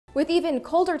With even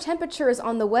colder temperatures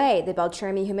on the way, the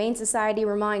Beltrami Humane Society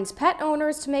reminds pet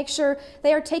owners to make sure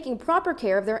they are taking proper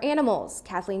care of their animals.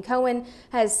 Kathleen Cohen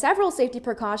has several safety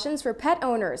precautions for pet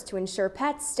owners to ensure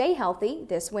pets stay healthy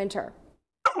this winter.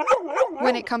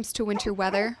 When it comes to winter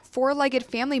weather, four-legged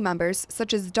family members,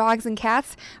 such as dogs and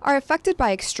cats, are affected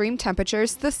by extreme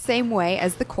temperatures the same way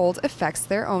as the cold affects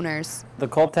their owners. The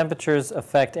cold temperatures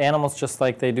affect animals just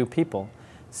like they do people.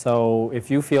 So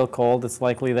if you feel cold, it's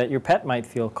likely that your pet might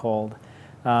feel cold.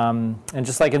 And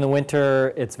just like in the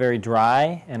winter, it's very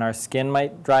dry and our skin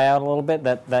might dry out a little bit,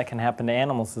 that can happen to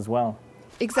animals as well.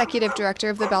 Executive Director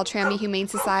of the Beltrami Humane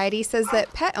Society says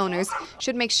that pet owners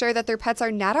should make sure that their pets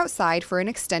are not outside for an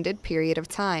extended period of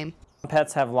time.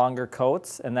 Pets have longer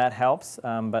coats and that helps,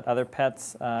 but other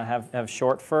pets have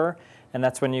short fur, and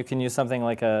that's when you can use something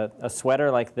like a sweater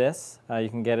like this. You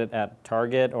can get it at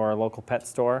Target or a local pet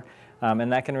store.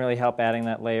 And that can really help adding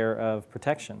that layer of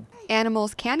protection.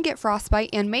 Animals can get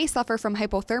frostbite and may suffer from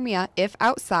hypothermia if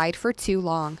outside for too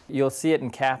long. You'll see it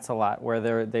in cats a lot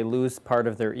where they lose part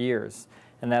of their ears,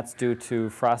 and that's due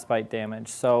to frostbite damage.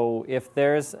 So if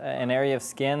there's an area of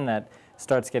skin that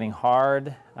starts getting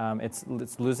hard, it's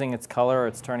losing its color, or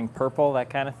it's turning purple,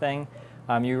 that kind of thing,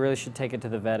 you really should take it to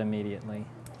the vet immediately.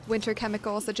 Winter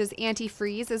chemicals such as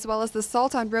antifreeze as well as the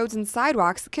salt on roads and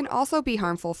sidewalks can also be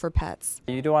harmful for pets.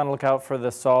 You do want to look out for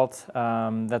the salt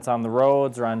that's on the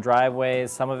roads or on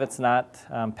driveways. Some of it's not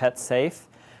pet safe.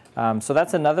 So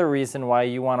that's another reason why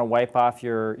you want to wipe off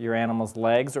your animal's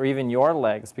legs or even your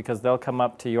legs, because they'll come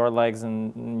up to your legs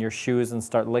and your shoes and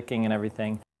start licking and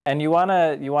everything. And you want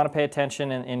to pay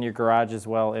attention in your garage as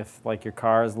well. If like your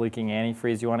car is leaking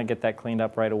antifreeze, you want to get that cleaned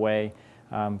up right away.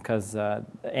 Because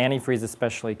antifreeze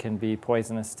especially can be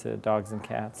poisonous to dogs and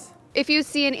cats. If you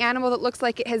see an animal that looks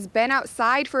like it has been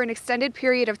outside for an extended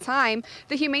period of time,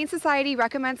 the Humane Society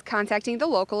recommends contacting the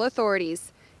local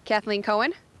authorities. Kathleen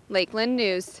Cohen, Lakeland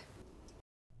News.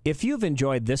 If you've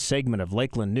enjoyed this segment of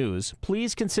Lakeland News,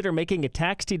 please consider making a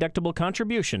tax-deductible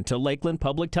contribution to Lakeland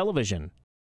Public Television.